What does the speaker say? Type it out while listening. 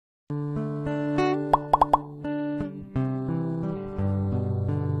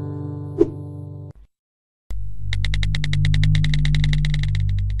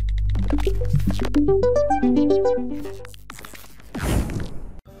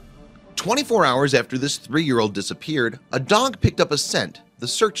24 hours after this 3-year-old disappeared, a dog picked up a scent the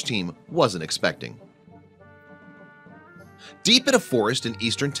search team wasn't expecting. Deep in a forest in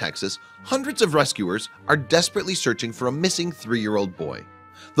eastern Texas, hundreds of rescuers are desperately searching for a missing 3-year-old boy.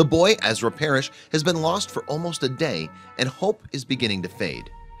 The boy, Ezra Parrish, has been lost for almost a day, and hope is beginning to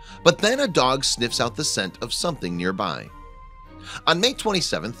fade. But then a dog sniffs out the scent of something nearby. On May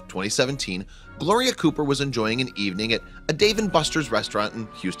 27, 2017, Gloria Cooper was enjoying an evening at a Dave & Buster's restaurant in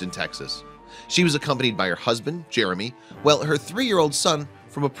Houston, Texas. She was accompanied by her husband, Jeremy, while her 3-year-old son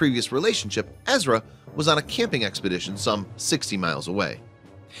from a previous relationship, Ezra, was on a camping expedition some 60 miles away.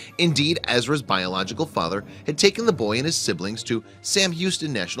 Indeed, Ezra's biological father had taken the boy and his siblings to Sam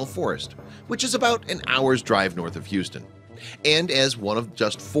Houston National Forest, which is about an hour's drive north of Houston. And as one of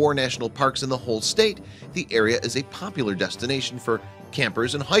just 4 national parks in the whole state, the area is a popular destination for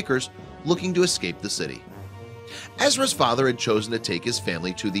campers and hikers looking to escape the city. Ezra's father had chosen to take his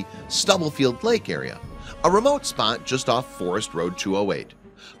family to the Stubblefield Lake area, a remote spot just off Forest Road 208.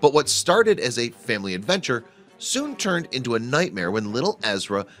 But what started as a family adventure soon turned into a nightmare when little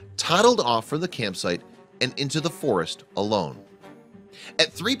Ezra toddled off from the campsite and into the forest alone.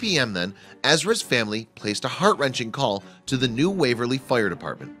 At 3 p.m. then, Ezra's family placed a heart-wrenching call to the New Waverly Fire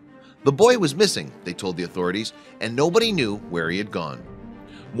Department. The boy was missing, they told the authorities, and nobody knew where he had gone.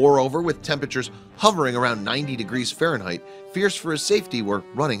 Moreover, with temperatures hovering around 90 degrees Fahrenheit, fears for his safety were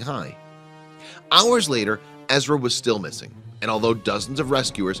running high. Hours later, Ezra was still missing, and although dozens of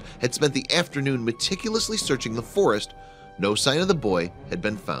rescuers had spent the afternoon meticulously searching the forest, no sign of the boy had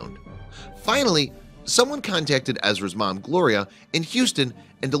been found. Finally, someone contacted Ezra's mom, Gloria, in Houston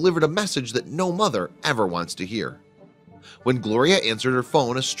and delivered a message that no mother ever wants to hear. When Gloria answered her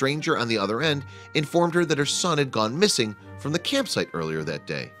phone, a stranger on the other end informed her that her son had gone missing from the campsite earlier that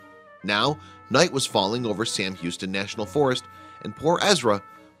day. Now, night was falling over Sam Houston National Forest, and poor Ezra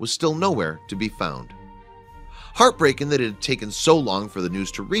was still nowhere to be found. Heartbreaking that it had taken so long for the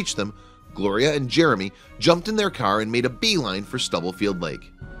news to reach them, Gloria and Jeremy jumped in their car and made a beeline for Stubblefield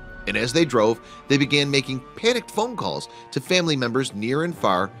Lake. And as they drove, they began making panicked phone calls to family members near and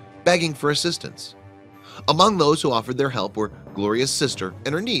far, begging for assistance. Among those who offered their help were Gloria's sister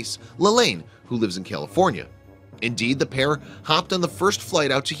and her niece, Lelaine, who lives in California. Indeed, the pair hopped on the first flight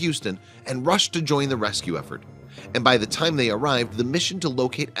out to Houston and rushed to join the rescue effort. And by the time they arrived, the mission to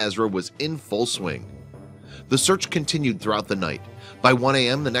locate Ezra was in full swing. The search continued throughout the night. By 1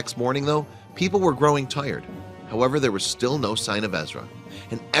 a.m. the next morning, though, people were growing tired. However, there was still no sign of Ezra,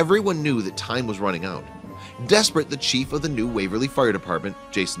 and everyone knew that time was running out. Desperate, the chief of the New Waverly Fire Department,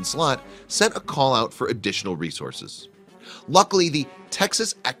 Jason Slott, sent a call out for additional resources. Luckily, the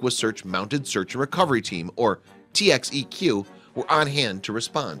Texas EquiSearch Mounted Search and Recovery Team, or TXEQ, were on hand to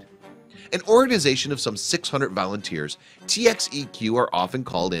respond. An organization of some 600 volunteers, TXEQ are often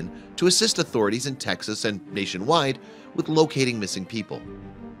called in to assist authorities in Texas and nationwide with locating missing people.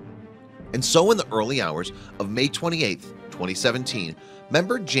 And so in the early hours of May 28, 2017,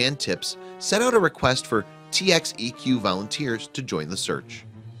 member Jan Tips sent out a request for TXEQ volunteers to join the search.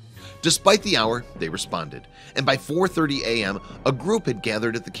 Despite the hour, they responded, and by 4:30 a.m. a group had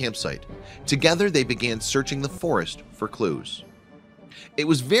gathered at the campsite. Together they began searching the forest for clues. It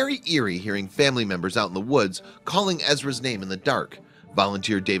was very eerie hearing family members out in the woods calling Ezra's name in the dark,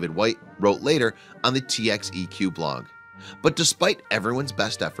 volunteer David White wrote later on the TXEQ blog. But despite everyone's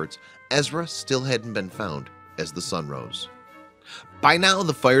best efforts, Ezra still hadn't been found as the sun rose. By now,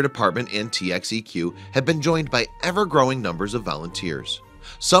 the fire department and TXEQ had been joined by ever-growing numbers of volunteers.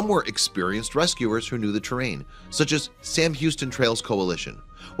 Some were experienced rescuers who knew the terrain, such as Sam Houston Trails Coalition,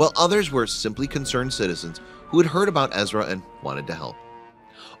 while others were simply concerned citizens who had heard about Ezra and wanted to help.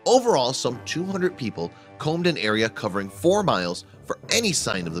 Overall, some 200 people combed an area covering 4 miles for any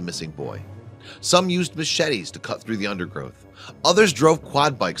sign of the missing boy. Some used machetes to cut through the undergrowth. Others drove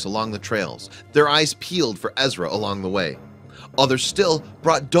quad bikes along the trails, their eyes peeled for Ezra along the way. Others still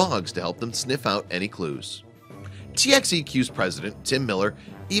brought dogs to help them sniff out any clues. TXEQ's president, Tim Miller,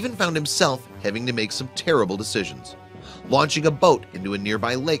 even found himself having to make some terrible decisions. Launching a boat into a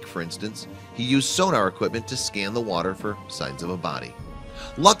nearby lake, for instance, he used sonar equipment to scan the water for signs of a body.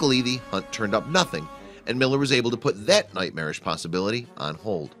 Luckily, the hunt turned up nothing, and Miller was able to put that nightmarish possibility on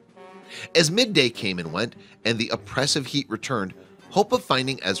hold. As midday came and went, and the oppressive heat returned, hope of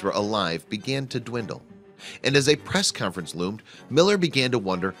finding Ezra alive began to dwindle. And as a press conference loomed, Miller began to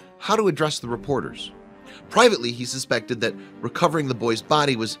wonder how to address the reporters. Privately, he suspected that recovering the boy's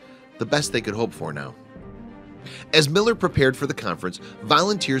body was the best they could hope for now. As Miller prepared for the conference,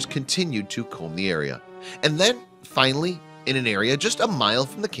 volunteers continued to comb the area. And then, finally, in an area just a mile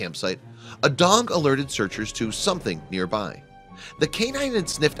from the campsite, a dog alerted searchers to something nearby. The canine had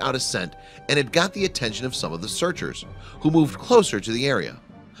sniffed out a scent and had got the attention of some of the searchers, who moved closer to the area.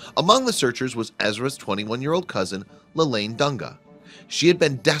 Among the searchers was Ezra's 21-year-old cousin, Lelaine Dunga. She had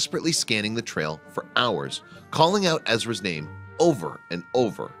been desperately scanning the trail for hours, calling out Ezra's name over and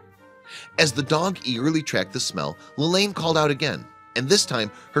over. As the dog eagerly tracked the smell, Lelaine called out again, and this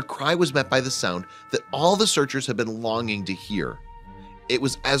time her cry was met by the sound that all the searchers had been longing to hear. It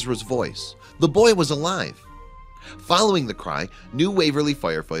was Ezra's voice. The boy was alive. Following the cry, New Waverly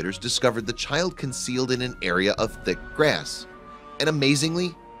firefighters discovered the child concealed in an area of thick grass, and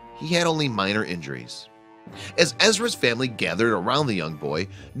amazingly, he had only minor injuries. As Ezra's family gathered around the young boy,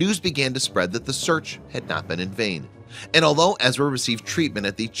 news began to spread that the search had not been in vain. And although Ezra received treatment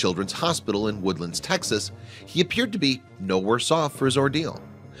at the Children's Hospital in Woodlands, Texas, he appeared to be no worse off for his ordeal.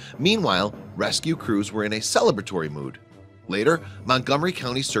 Meanwhile, rescue crews were in a celebratory mood. Later, Montgomery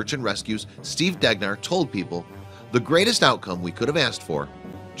County Search and Rescue's Steve Degnar told people, "The greatest outcome we could have asked for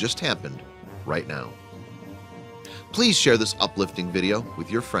just happened right now." Please share this uplifting video with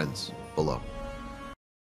your friends below.